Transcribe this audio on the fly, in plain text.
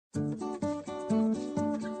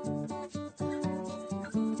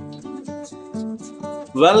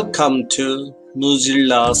Welcome to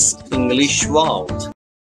NOOJILLA'S English World.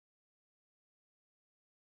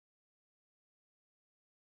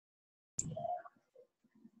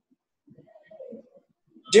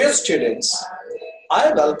 Dear students,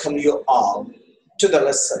 I welcome you all to the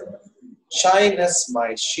lesson Shyness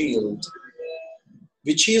My Shield,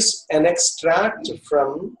 which is an extract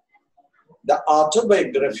from the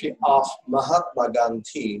autobiography of Mahatma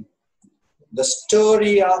Gandhi, the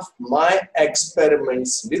story of my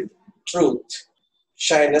experiments with truth.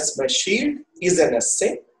 Shyness My Shield is an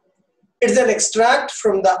essay. It's an extract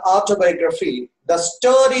from the autobiography, the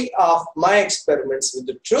story of my experiments with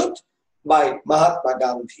the truth by Mahatma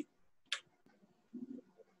Gandhi.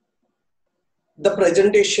 The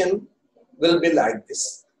presentation will be like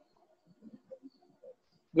this.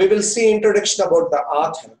 We will see introduction about the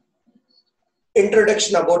author,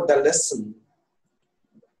 introduction about the lesson,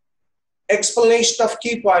 explanation of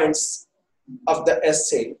key points of the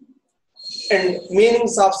essay, and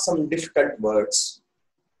meanings of some difficult words,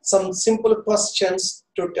 some simple questions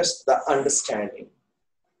to test the understanding,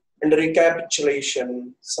 and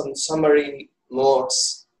recapitulation, some summary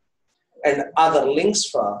notes, and other links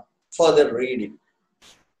for further reading.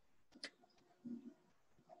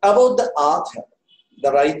 About the author, the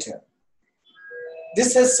writer.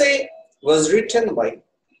 This essay was written by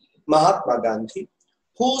Mahatma Gandhi,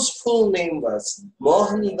 whose full name was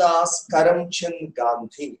Mohandas Karamchand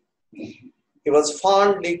Gandhi. He was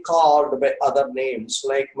fondly called by other names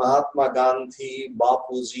like Mahatma Gandhi,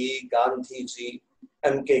 Bapuji, Gandhiji,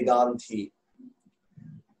 M.K. Gandhi.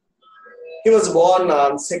 He was born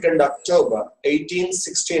on 2nd October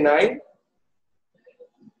 1869.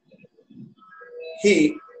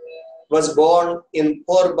 He was born in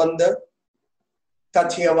Porbandar,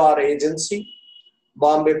 Kathiawar Agency,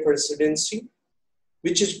 Bombay Presidency,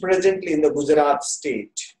 which is presently in the Gujarat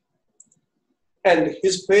state. And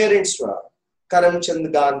his parents were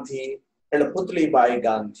Karamchand Gandhi and Putlibai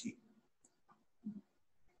Gandhi.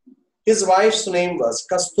 His wife's name was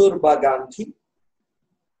Kasturba Gandhi.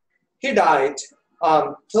 He died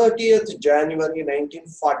on 30th January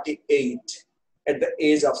 1948 at the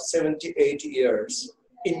age of 78 years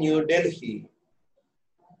in New Delhi.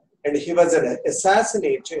 And he was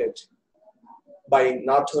assassinated by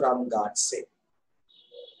Nathuram Godse.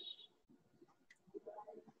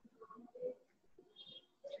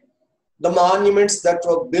 The monuments that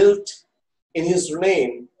were built in his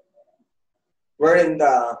name were in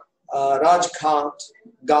the Rajghat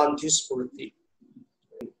Gandhi Smriti.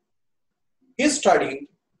 He studied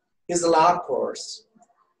his law course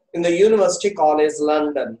in the University College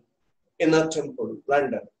London, Inner Temple,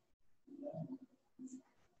 London.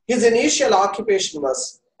 His initial occupation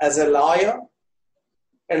was as a lawyer,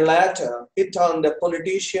 and later he turned a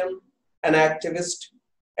politician, an activist,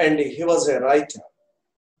 and he was a writer.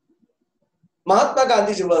 Mahatma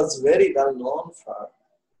Gandhi was very well known for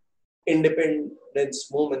independence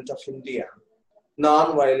movement of India,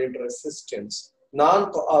 non-violent resistance,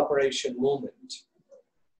 non-cooperation movement.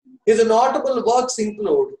 His notable works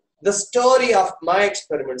include The Story of My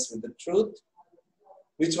Experiments with the Truth,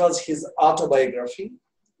 which was his autobiography,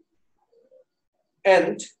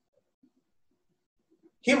 and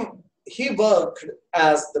he worked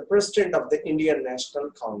as the president of the Indian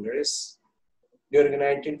National Congress during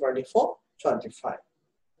 1924-25.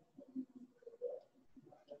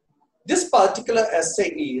 This particular essay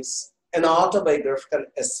is an autobiographical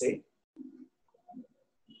essay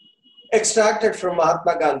extracted from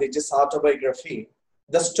Mahatma Gandhi's autobiography,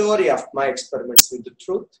 The Story of My Experiments with the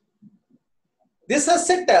Truth. This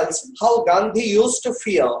essay tells how Gandhi used to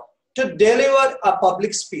fear to deliver a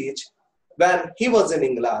public speech when he was in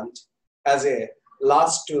England as a law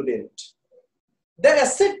student. The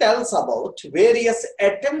essay tells about various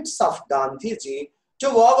attempts of Gandhiji to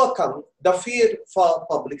overcome the fear for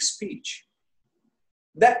public speech.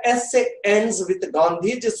 The essay ends with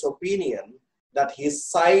Gandhiji's opinion that his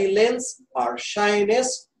silence or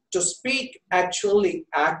shyness to speak actually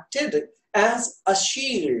acted as a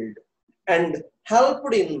shield and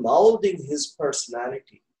helped in molding his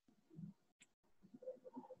personality.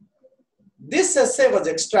 This essay was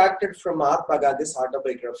extracted from Mahatma Gandhi's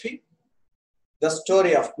autobiography, The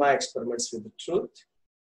Story of My Experiments with the Truth.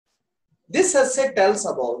 This essay tells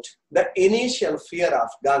about the initial fear of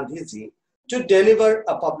Gandhiji to deliver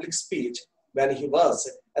a public speech when he was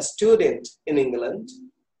a student in England.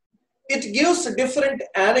 It gives different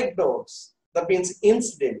anecdotes, that means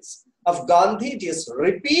incidents, of Gandhiji's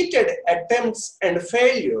repeated attempts and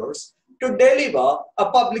failures to deliver a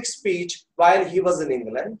public speech while he was in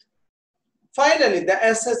England. Finally, the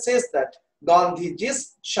essay says that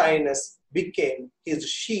Gandhiji's shyness became his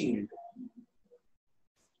shield.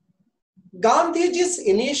 Gandhiji's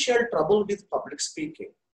initial trouble with public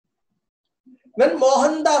speaking. When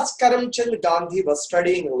Mohandas Karamchand Gandhi was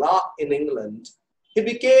studying law in England, he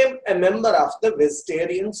became a member of the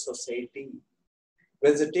Vegetarian Society.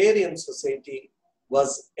 Vegetarian Society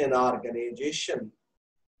was an organization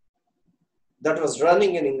that was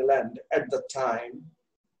running in England at the time,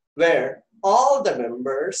 where all the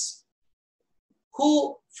members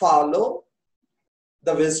who follow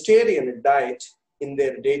the vegetarian diet in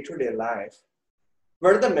their day-to-day life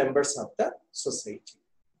were the members of the society.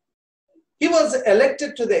 He was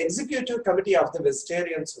elected to the executive committee of the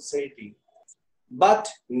Vegetarian Society, but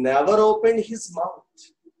never opened his mouth.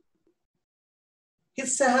 He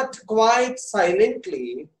sat quite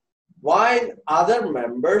silently while other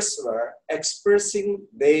members were expressing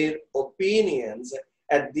their opinions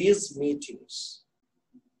at these meetings.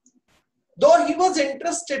 Though he was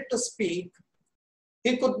interested to speak,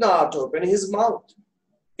 he could not open his mouth.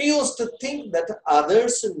 He used to think that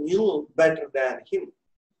others knew better than him.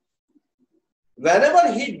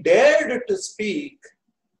 Whenever he dared to speak,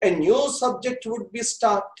 a new subject would be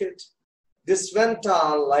started. This went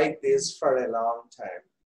on like this for a long time.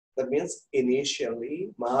 That means initially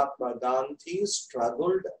Mahatma Gandhi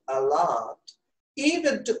struggled a lot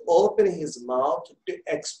even to open his mouth to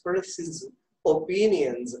express his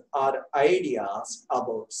opinions or ideas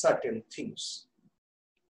about certain things.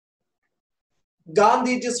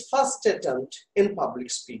 Gandhiji's first attempt in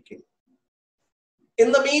public speaking.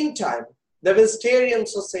 In the meantime, the Vegetarian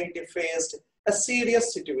Society faced a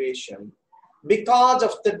serious situation because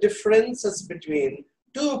of the differences between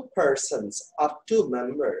two persons or two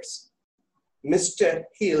members, Mr.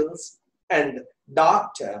 Hills and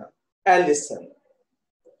Dr. Allison.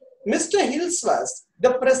 Mr. Hills was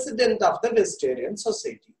the president of the Vegetarian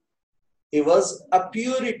Society. He was a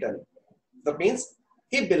Puritan. That means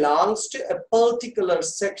he belongs to a particular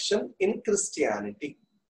section in Christianity.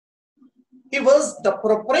 He was the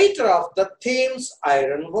proprietor of the Thames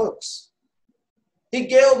Iron Works. He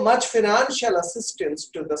gave much financial assistance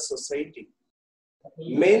to the society.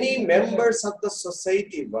 Many members of the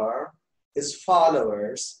society were his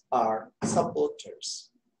followers or supporters.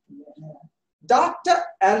 Dr.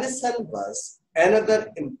 Allison was another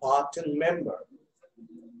important member.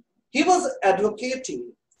 He was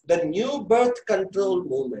advocating the new birth control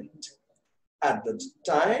movement. At the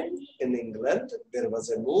time in England, there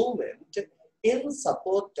was a movement in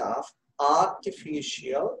support of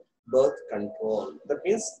artificial birth control. That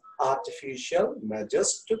means artificial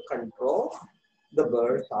measures to control the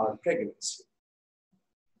birth or pregnancy.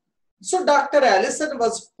 So Dr. Allison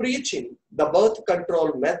was preaching the birth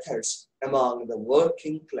control methods among the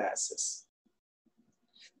working classes.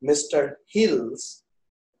 Mr. Hills,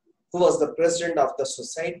 who was the president of the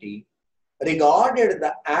society, regarded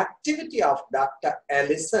the activity of Dr.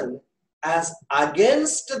 Allison as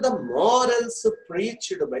against the morals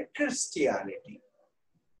preached by Christianity.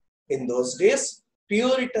 In those days,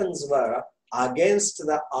 Puritans were against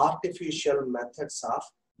the artificial methods of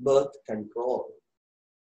birth control.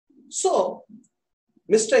 So,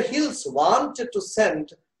 Mr. Hills wanted to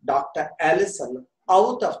send Dr. Allison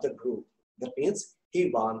out of the group. That means he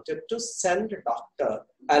wanted to send Dr.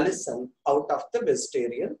 Allison out of the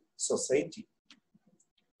Vegetarian Society.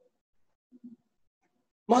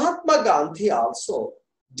 Mahatma Gandhi also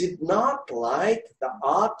did not like the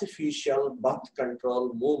artificial birth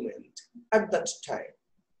control movement at that time.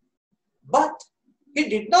 But he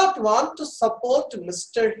did not want to support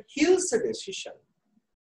Mr. Hill's decision.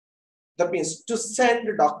 That means to send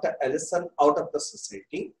Dr. Allison out of the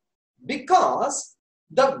society, because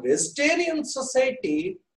the Vegetarian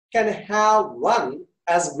Society can have one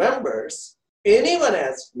as members, anyone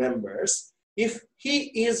as members, if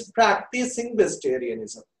he is practicing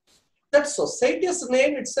vegetarianism. That society's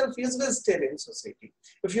name itself is Vegetarian Society.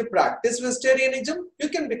 If you practice vegetarianism, you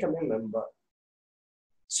can become a member.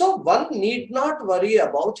 So one need not worry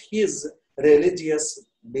about his religious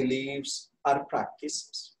beliefs or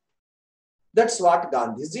practices. That's what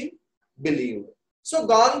Gandhiji believed. So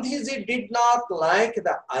Gandhiji did not like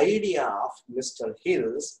the idea of Mr.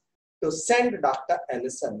 Hills to send Dr.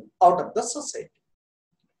 Allison out of the society.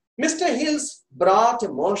 Mr. Hills brought a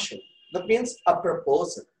motion, that means a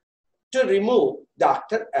proposal, to remove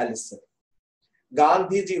Dr. Allison.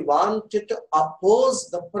 Gandhiji wanted to oppose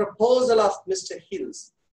the proposal of Mr.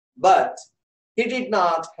 Hills, but he did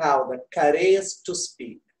not have the courage to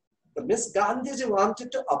speak. That means Gandhiji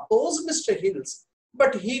wanted to oppose Mr. Hills,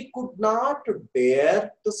 but he could not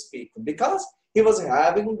dare to speak because he was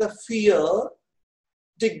having the fear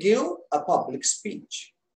to give a public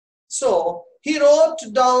speech. So he wrote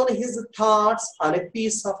down his thoughts on a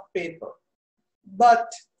piece of paper, but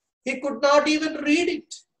he could not even read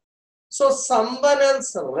it. So someone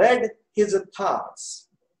else read his thoughts.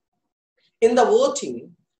 In the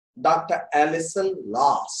voting, Dr. Allison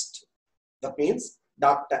lost. That means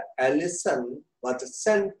Dr. Allison was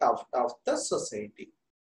sent out of the society.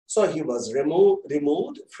 So he was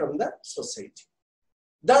removed from the society.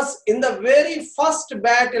 Thus, in the very first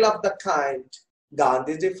battle of the kind,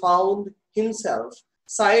 Gandhiji found himself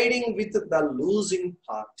siding with the losing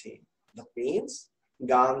party. That means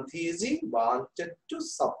Gandhiji wanted to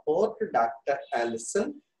support Dr.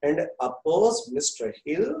 Allison and oppose Mr.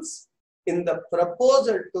 Hills in the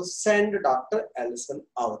proposal to send Dr. Allison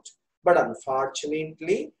out. But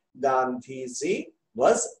unfortunately, Gandhiji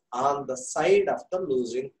was on the side of the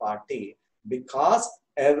losing party because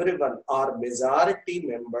everyone or majority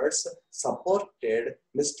members supported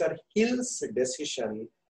Mr. Hill's decision,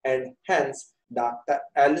 and hence Dr.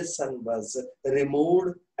 Allison was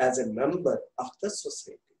removed as a member of the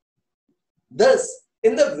society. Thus,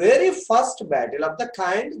 in the very first battle of the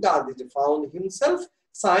kind, Gandhiji found himself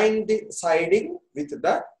siding with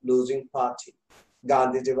the losing party.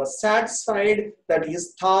 Gandhiji was satisfied that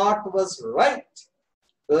his thought was right.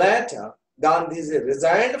 Later, Gandhiji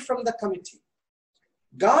resigned from the committee.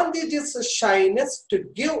 Gandhiji's shyness to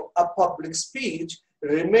give a public speech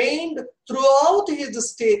remained throughout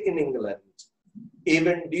his stay in England.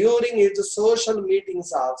 Even during his social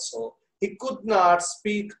meetings also, he could not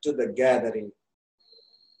speak to the gathering.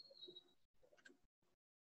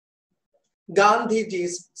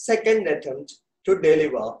 Gandhiji's second attempt to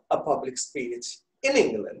deliver a public speech in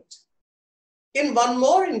England. In one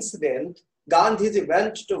more incident, Gandhiji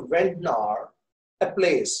went to Ventnor, a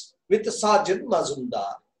place with Sergeant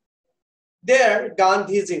Mazumdar. There,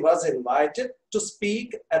 Gandhiji was invited to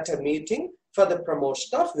speak at a meeting for the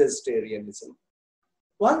promotion of vegetarianism.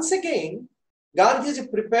 Once again, Gandhiji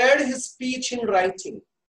prepared his speech in writing.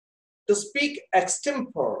 To speak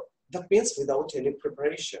extempore, that means without any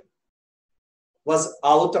preparation, was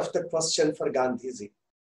out of the question for Gandhiji.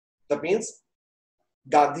 That means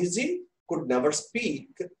Gandhiji could never speak,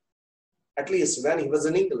 at least when he was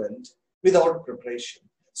in England, without preparation.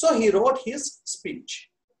 So he wrote his speech.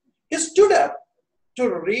 He stood up to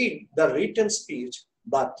read the written speech,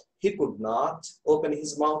 but he could not open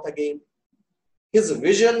his mouth again. His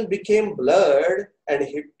vision became blurred and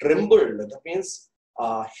he trembled. That means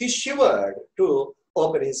he shivered to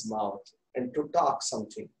open his mouth and to talk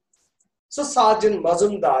something. So Sergeant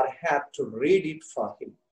Mazumdar had to read it for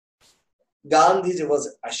him. Gandhiji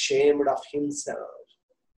was ashamed of himself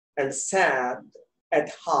and sad at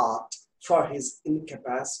heart for his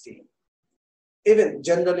incapacity. Even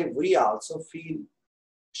generally, we also feel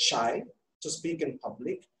shy to speak in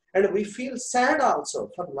public, and we feel sad also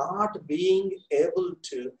for not being able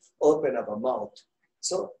to open our mouth.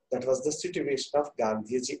 So that was the situation of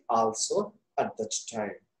Gandhiji also at that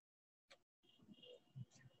time.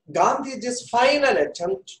 Gandhiji's final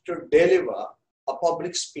attempt to deliver a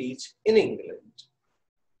public speech in England.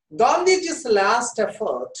 Gandhiji's last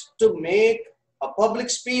effort to make a public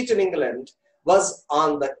speech in England was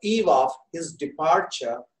on the eve of his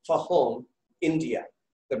departure for home, India.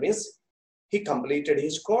 That means he completed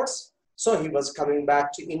his course, so he was coming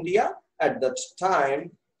back to India. At that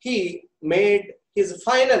time, he made his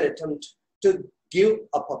final attempt to give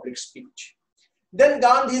a public speech. Then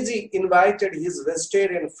Gandhiji invited his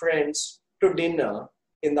vegetarian friends to dinner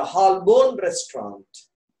in the Holborn restaurant.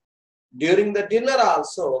 During the dinner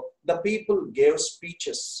also, the people gave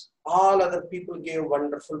speeches. All other people gave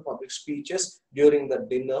wonderful public speeches during the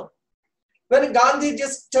dinner. When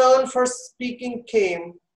Gandhiji's turn for speaking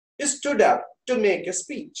came, he stood up to make a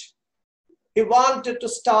speech. He wanted to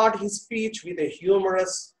start his speech with a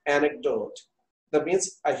humorous anecdote. That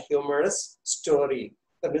means a humorous story.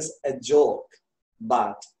 That means a joke.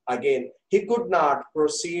 But again, he could not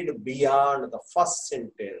proceed beyond the first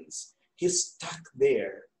sentence. He stuck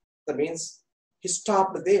there. That means he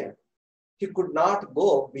stopped there. He could not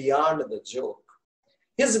go beyond the joke.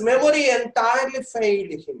 His memory entirely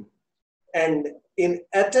failed him. And in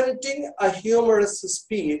attempting a humorous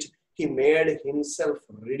speech, he made himself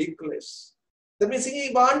ridiculous. That means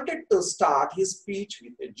he wanted to start his speech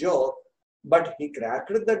with a joke, but he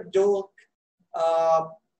cracked the joke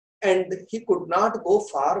and he could not go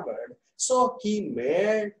forward. So he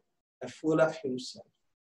made a fool of himself.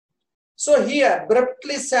 So he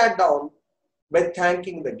abruptly sat down by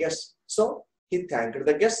thanking the guests. So he thanked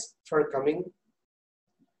the guests for coming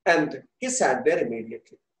and he sat there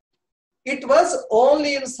immediately. It was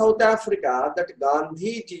only in South Africa that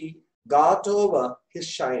Gandhiji got over his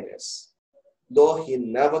shyness, though he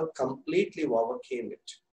never completely overcame it.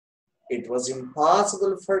 It was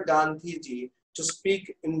impossible for Gandhiji to speak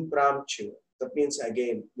impromptu, that means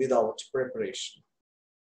again without preparation.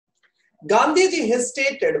 Gandhiji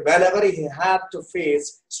hesitated whenever he had to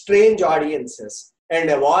face strange audiences and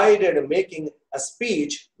avoided making a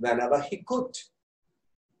speech whenever he could.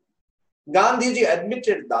 Gandhiji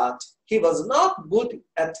admitted that he was not good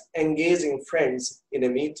at engaging friends in a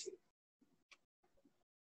meeting.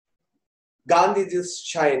 Gandhiji's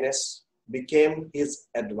shyness became his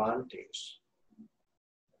advantage.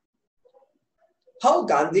 How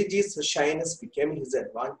Gandhiji's shyness became his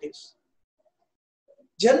advantage?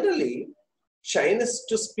 Generally, shyness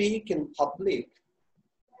to speak in public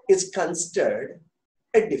is considered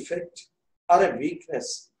a defect or a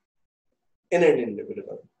weakness in an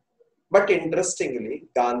individual. But interestingly,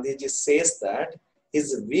 Gandhiji says that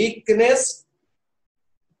his weakness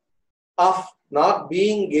of not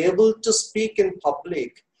being able to speak in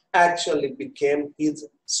public actually became his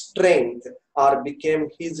strength, or became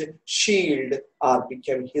his shield, or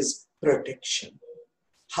became his protection.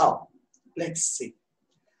 How? Let's see.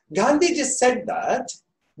 Gandhiji said that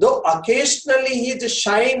though occasionally his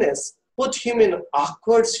shyness put him in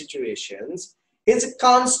awkward situations, his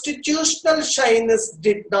constitutional shyness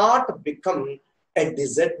did not become a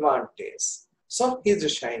disadvantage. So his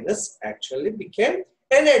shyness actually became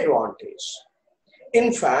an advantage.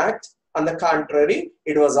 In fact, on the contrary,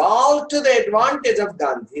 it was all to the advantage of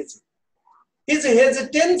Gandhiji. His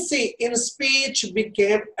hesitancy in speech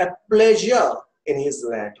became a pleasure in his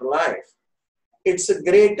later life. Its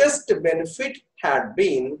greatest benefit had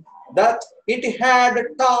been that it had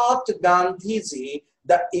taught Gandhiji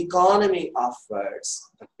the economy of words.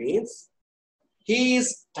 That means he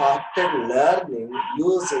started learning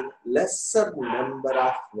using lesser number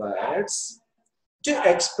of words to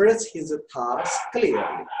express his thoughts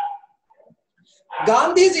clearly.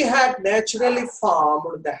 Gandhiji had naturally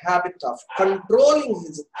formed the habit of controlling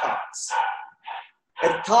his thoughts.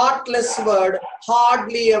 A thoughtless word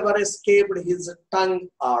hardly ever escaped his tongue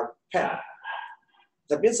or pen.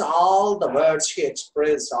 That means all the words he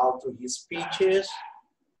expressed all through his speeches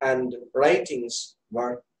and writings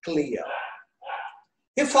were clear.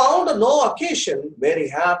 He found no occasion where he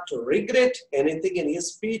had to regret anything in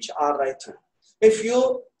his speech or writing. If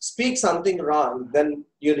you speak something wrong, then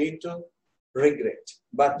you need to regret.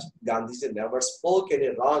 But Gandhiji never spoke any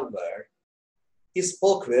wrong word. He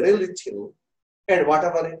spoke very little, and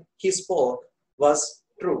whatever he spoke was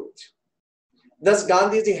truth. Thus,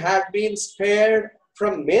 Gandhiji had been spared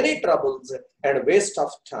from many troubles and waste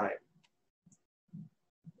of time.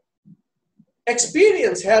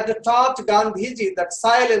 Experience had taught Gandhiji that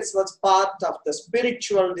silence was part of the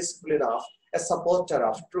spiritual discipline of a supporter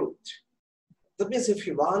of truth. That means if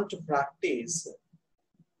you want to practice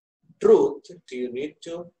truth, you need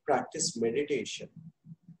to practice meditation.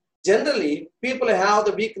 Generally, people have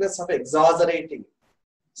the weakness of exaggerating,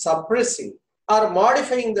 suppressing, or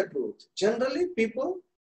modifying the truth. Generally, people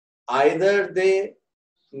either they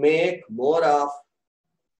make more of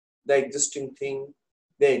the existing thing,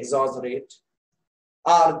 they exaggerate,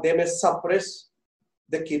 or they may suppress,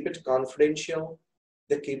 they keep it confidential,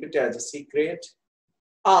 they keep it as a secret,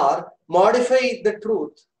 or modify the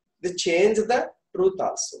truth, they change the truth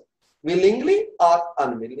also, willingly or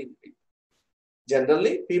unwillingly.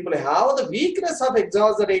 Generally, people have the weakness of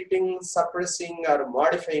exaggerating, suppressing, or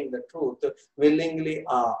modifying the truth willingly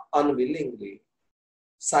or unwillingly.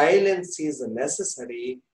 Silence is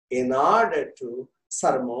necessary in order to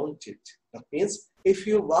surmount it. That means if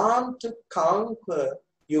you want to conquer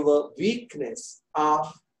your weakness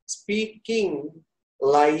of speaking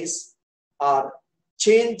lies or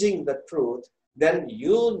changing the truth, then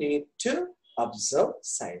you need to observe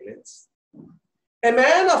silence. A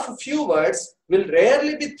man of few words will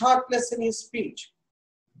rarely be thoughtless in his speech.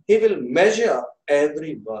 He will measure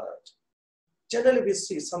every word. Generally, we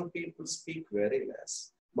see some people speak very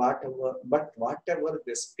less, but whatever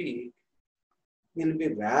they speak will be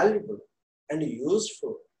valuable and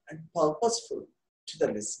useful and purposeful to the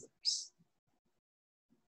listeners.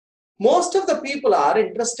 Most of the people are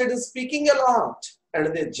interested in speaking a lot,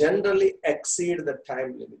 and they generally exceed the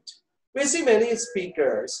time limit. We see many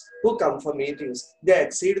speakers who come for meetings, they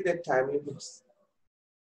exceed their time limits.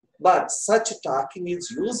 But such talking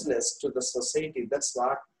is useless to the society. That's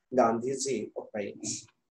what Gandhiji opines.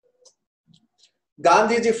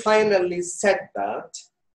 Gandhiji finally said that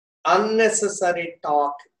unnecessary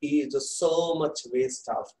talk is so much waste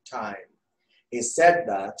of time. He said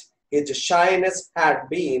that his shyness had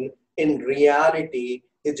been in reality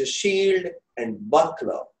his shield and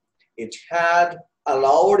buckler. It had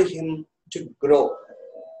allowed him to grow.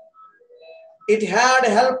 It had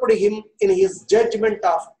helped him in his judgment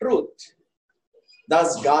of truth.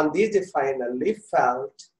 Thus, Gandhiji finally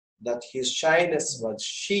felt that his shyness was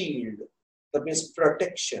shield, that means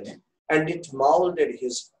protection, and it molded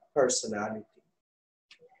his personality.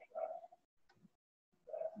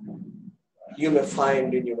 You may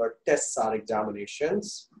find in your tests or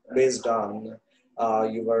examinations based on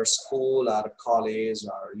your school or college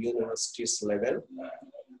or university's level.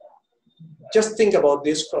 Just think about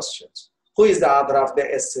these questions. Who is the author of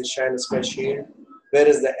the essay Shyness My Shield? Where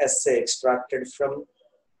is the essay extracted from?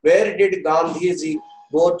 Where did Gandhiji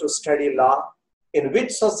go to study law? In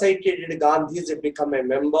which society did Gandhiji become a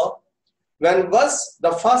member? When was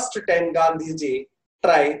the first time Gandhiji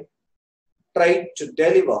tried to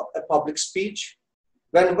deliver a public speech?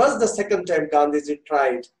 When was the second time Gandhiji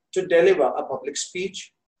tried to deliver a public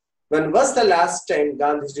speech? When was the last time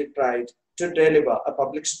Gandhiji tried to deliver a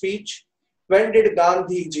public speech? When did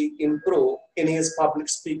Gandhiji improve in his public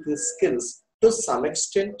speaking skills to some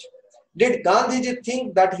extent? Did Gandhiji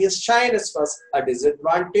think that his shyness was a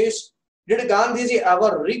disadvantage? Did Gandhiji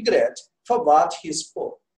ever regret for what he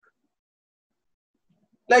spoke?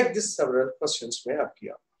 Like this, several questions may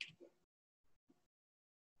appear.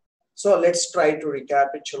 So let's try to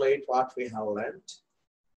recapitulate what we have learned.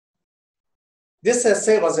 This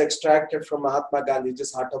essay was extracted from Mahatma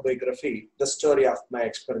Gandhi's autobiography, The Story of My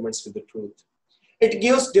Experiments with the Truth. It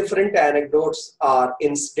gives different anecdotes or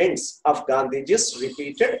incidents of Gandhiji's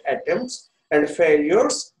repeated attempts and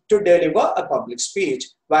failures to deliver a public speech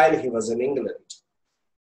while he was in England.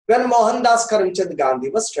 When Mohandas Karamchand Gandhi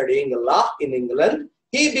was studying law in England,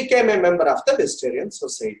 he became a member of the Vegetarian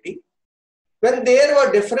Society. When there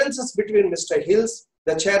were differences between Mr. Hills,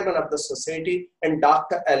 the chairman of the society, and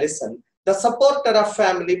Dr. Ellison, the supporter of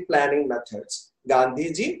family planning methods,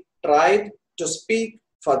 Gandhiji tried to speak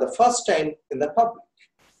for the first time in the public,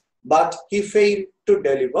 but he failed to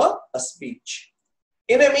deliver a speech.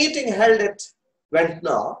 In a meeting held at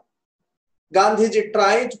Ventnor, Gandhiji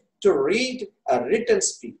tried to read a written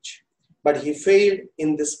speech, but he failed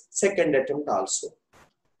in this second attempt also.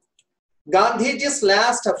 Gandhiji's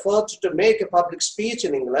last effort to make a public speech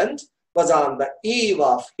in England was on the eve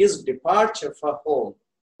of his departure for home,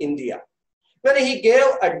 India. When he gave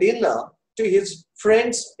a dinner to his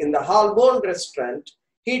friends in the Holborn restaurant,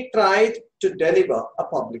 he tried to deliver a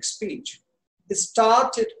public speech. He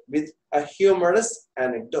started with a humorous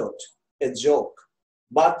anecdote, a joke,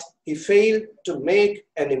 but he failed to make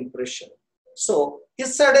an impression. So he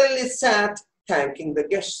suddenly sat thanking the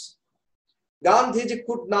guests. Gandhiji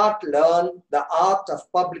could not learn the art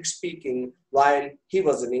of public speaking while he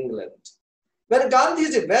was in England. When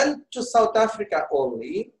Gandhiji went to South Africa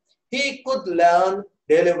only, he could learn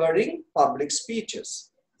delivering public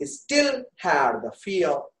speeches. He still had the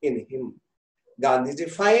fear in him. Gandhiji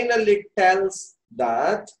finally tells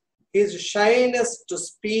that his shyness to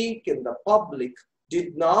speak in the public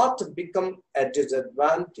did not become a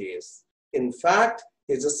disadvantage. In fact,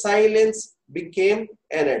 his silence became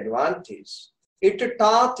an advantage. It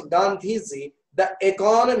taught Gandhiji the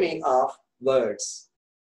economy of words.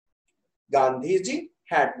 Gandhiji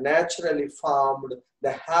had naturally formed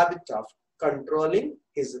the habit of controlling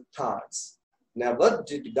his thoughts. Never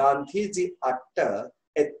did Gandhiji utter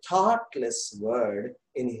a thoughtless word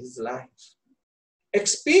in his life.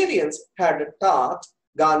 Experience had taught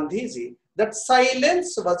Gandhiji that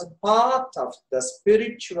silence was part of the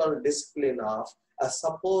spiritual discipline of a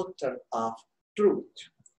supporter of truth.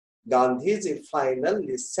 Gandhiji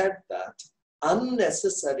finally said that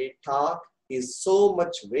unnecessary talk is so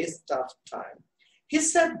much waste of time. He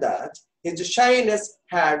said that his shyness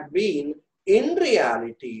had been, in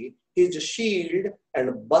reality, his shield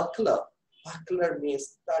and buckler. Buckler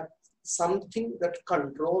means that something that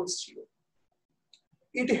controls you.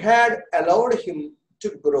 It had allowed him to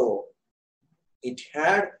grow. It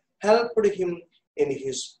had helped him in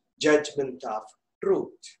his judgment of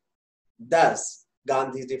truth. Thus,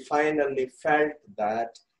 Gandhiji finally felt that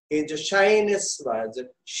his shyness was a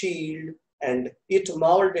shield and it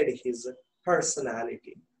molded his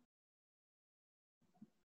personality.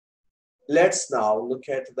 Let's now look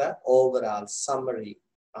at the overall summary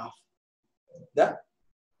of the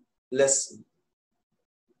lesson.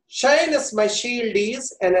 Shyness My Shield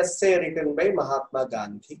is an essay written by Mahatma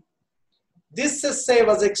Gandhi. This essay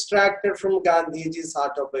was extracted from Gandhiji's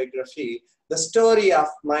autobiography, The Story of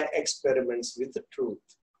My Experiments with the Truth.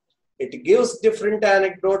 It gives different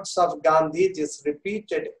anecdotes of Gandhiji's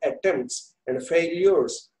repeated attempts and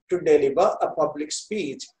failures to deliver a public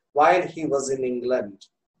speech while he was in England.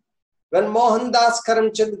 When Mohandas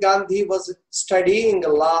Karamchand Gandhi was studying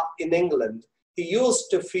law in England, he used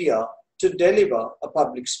to fear to deliver a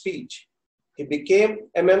public speech. He became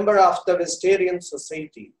a member of the Vegetarian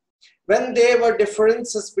Society. When there were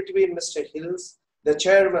differences between Mr. Hills, the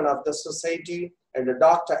chairman of the society, and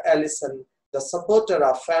Dr. Ellison, the supporter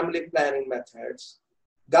of family planning methods,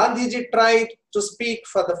 Gandhiji tried to speak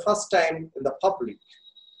for the first time in the public,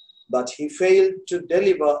 but he failed to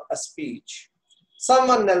deliver a speech.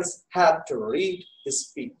 Someone else had to read his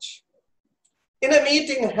speech. In a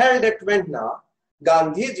meeting held at Vienna,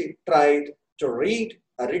 Gandhiji tried to read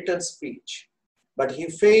a written speech, but he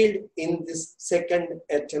failed in this second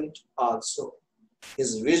attempt also.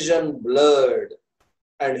 His vision blurred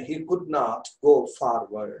and he could not go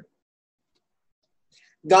forward.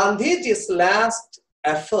 Gandhiji's last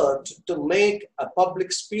effort to make a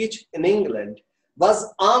public speech in England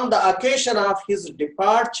was on the occasion of his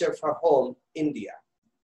departure for home, India.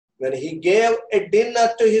 When he gave a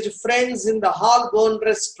dinner to his friends in the Holborn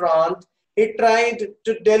restaurant, he tried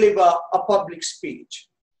to deliver a public speech.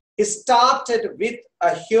 He started with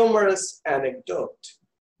a humorous anecdote,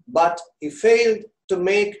 but he failed to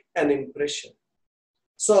make an impression.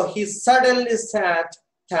 So he suddenly sat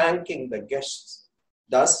thanking the guests.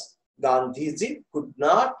 Thus, Gandhiji could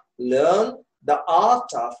not learn the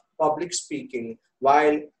art of public speaking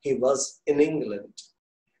while he was in England.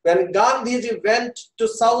 When Gandhiji went to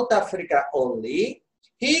South Africa only,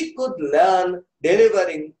 he could learn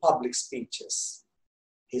delivering public speeches.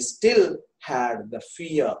 He still had the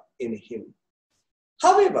fear in him.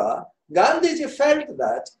 However, Gandhiji felt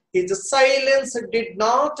that his silence did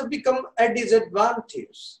not become a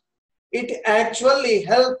disadvantage. It actually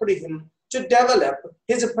helped him to develop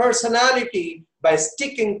his personality by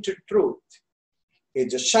sticking to truth.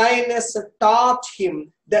 His shyness taught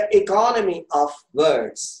him the economy of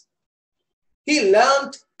words. He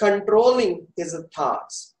learned controlling his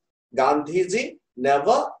thoughts. Gandhiji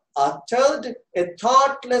never uttered a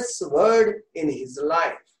thoughtless word in his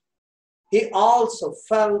life. He also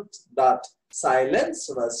felt that silence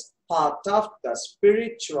was part of the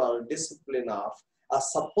spiritual discipline of a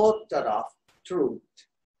supporter of truth.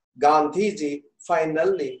 Gandhiji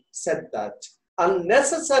finally said that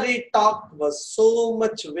unnecessary talk was so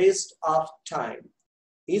much waste of time.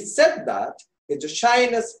 He said that his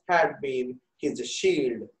shyness had been his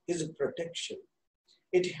shield, his protection.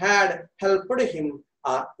 It had helped him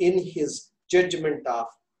in his judgment of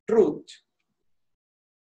truth.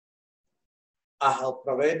 I have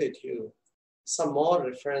provided you some more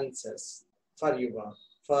references for your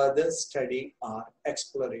further study or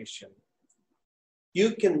exploration.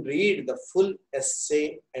 You can read the full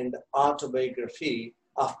essay and autobiography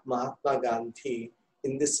of Mahatma Gandhi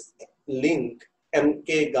in this link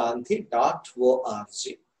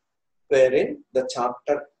mkgandhi.org, wherein the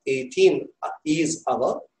chapter 18 is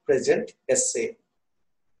our present essay.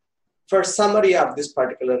 For summary of this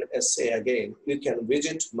particular essay, again, you can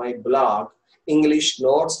visit my blog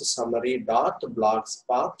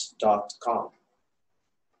EnglishNotesSummary.blogspot.com.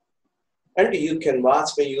 And you can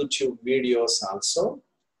watch my YouTube videos also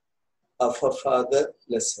for further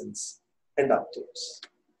lessons and updates.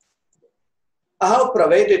 I have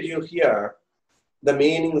provided you here the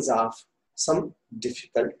meanings of some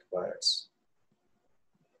difficult words,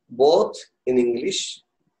 both in English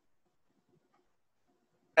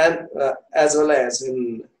and as well as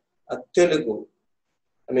in Telugu,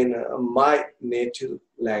 my native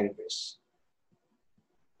language.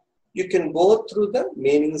 You can go through the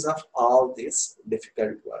meanings of all these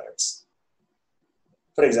difficult words.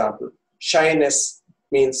 For example, shyness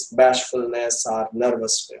means bashfulness or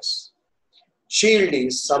nervousness. Shield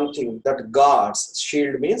is something that guards.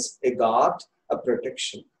 Shield means a guard, a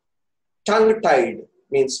protection. Tongue-tied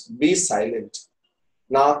means be silent,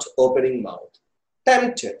 not opening mouth.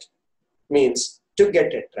 Tempted means to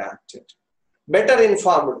get attracted. Better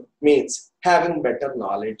informed means having better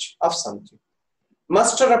knowledge of something.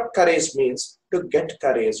 Muster up courage means to get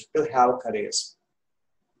courage, to have courage.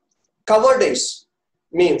 Cowardice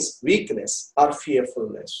means weakness or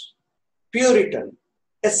fearfulness. Puritan,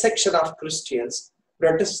 a section of Christians,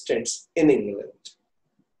 Protestants in England.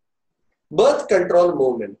 Birth control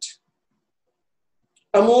movement,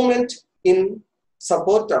 a movement in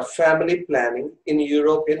support of family planning in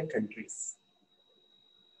European countries.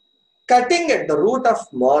 Cutting at the root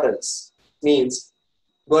of morals means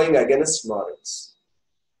going against morals.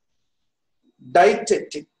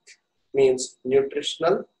 Dietetic means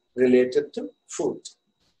nutritional related to food.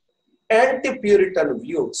 Anti-Puritan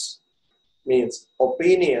views means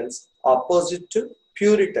opinions opposite to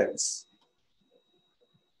Puritans.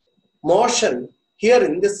 Motion here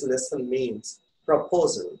in this lesson means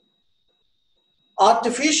proposal.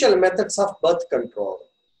 Artificial methods of birth control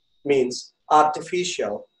means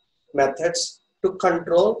artificial methods to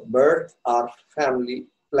control birth or family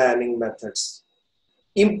planning methods.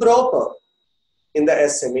 Improper in the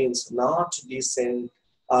essay means not decent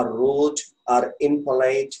or rude or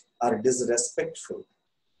impolite or disrespectful.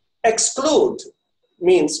 Exclude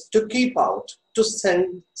means to keep out, to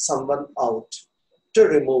send someone out, to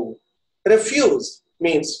remove. Refuse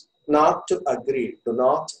means not to agree, do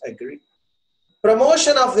not agree.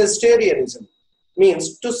 Promotion of vegetarianism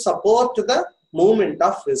means to support the movement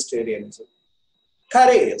of vegetarianism.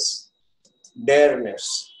 Courage,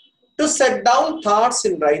 dareness. To set down thoughts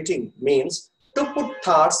in writing means to put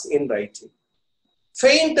thoughts in writing.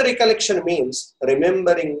 Faint recollection means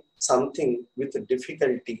remembering something with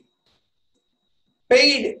difficulty.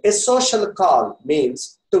 Paid a social call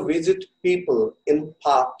means to visit people in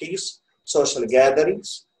parties, social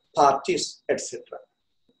gatherings, parties, etc.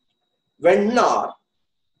 Ventnor,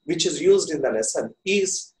 which is used in the lesson,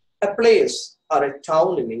 is a place or a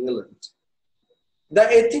town in England. The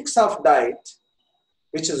Ethics of Diet,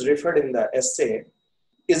 which is referred in the essay,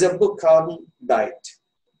 is a book on diet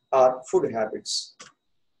or food habits.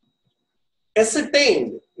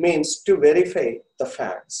 Ascertained means to verify the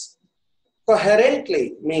facts.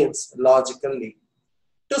 Coherently means logically.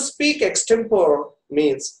 To speak extempore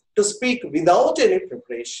means to speak without any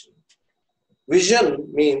preparation. Vision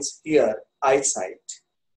means here eyesight.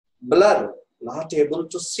 Blur, not able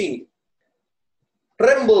to see.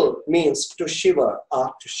 Tremble means to shiver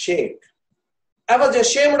or to shake. I was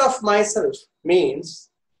ashamed of myself means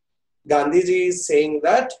Gandhiji is saying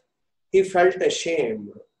that he felt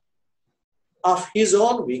ashamed of his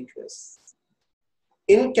own weakness.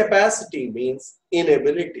 Incapacity means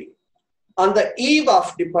inability. On the eve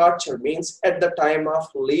of departure means at the time of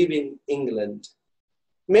leaving England.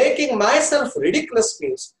 Making myself ridiculous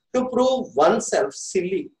means to prove oneself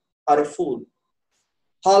silly or a fool.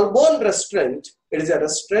 Holborn Restaurant, it is a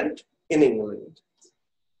restaurant in England.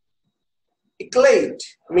 Eclate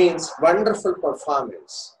means wonderful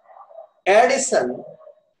performance. Addison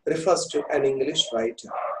refers to an English writer.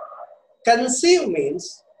 Conceive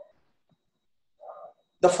means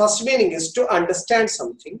the first meaning is to understand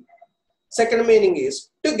something. Second meaning is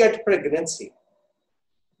to get pregnancy.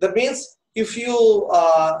 That means if you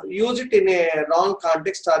use it in a wrong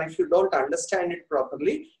context or if you don't understand it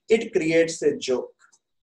properly, it creates a joke.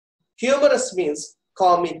 Humorous means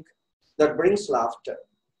comic, that brings laughter.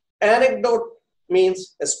 Anecdote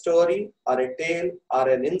means a story or a tale or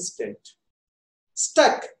an instant.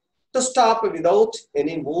 Stuck, to stop without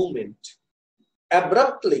any movement.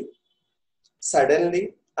 Abruptly,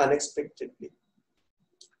 suddenly, unexpectedly.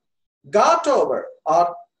 Got over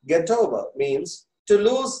or get over means to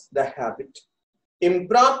lose the habit.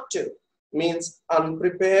 Impromptu means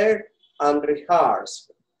unprepared,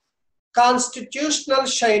 unrehearsed. Constitutional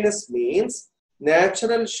shyness means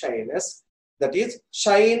natural shyness, that is,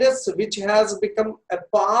 shyness which has become a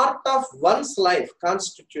part of one's life.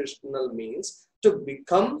 Constitutional means to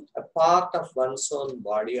become a part of one's own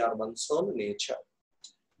body or one's own nature.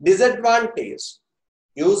 Disadvantage,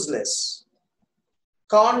 useless.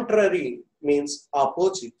 Contrary means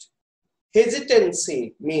opposite.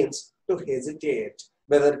 Hesitancy means to hesitate,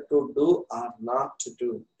 whether to do or not to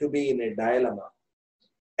do, to be in a dilemma.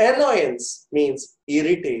 Annoyance means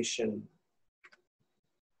irritation.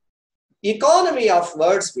 Economy of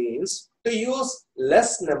words means to use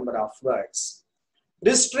less number of words.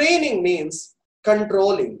 Restraining means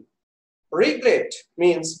controlling. Regret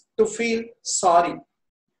means to feel sorry.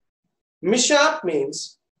 Mishap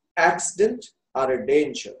means accident or a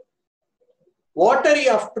danger. Votary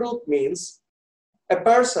of truth means a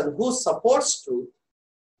person who supports truth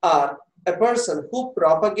or a person who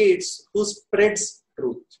propagates, who spreads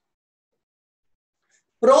truth.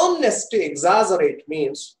 Proneness to exaggerate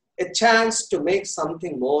means a chance to make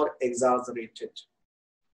something more exaggerated.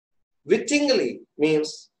 Wittingly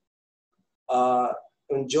means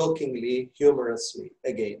jokingly, humorously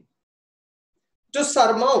again. To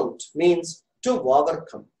surmount means to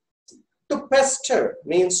overcome. To pester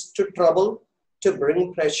means to trouble, to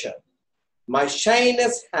bring pressure. My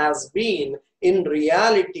shyness has been in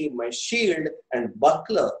reality my shield and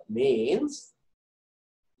buckler means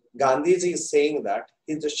Gandhiji is saying that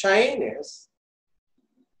his shyness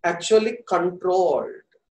actually controlled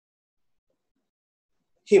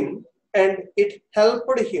him and it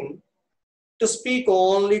helped him to speak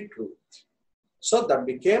only truth. So that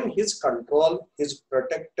became his control, his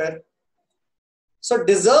protector. So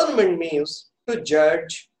discernment means to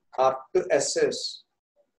judge or to assess.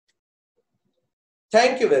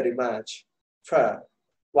 Thank you very much for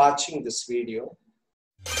watching this video.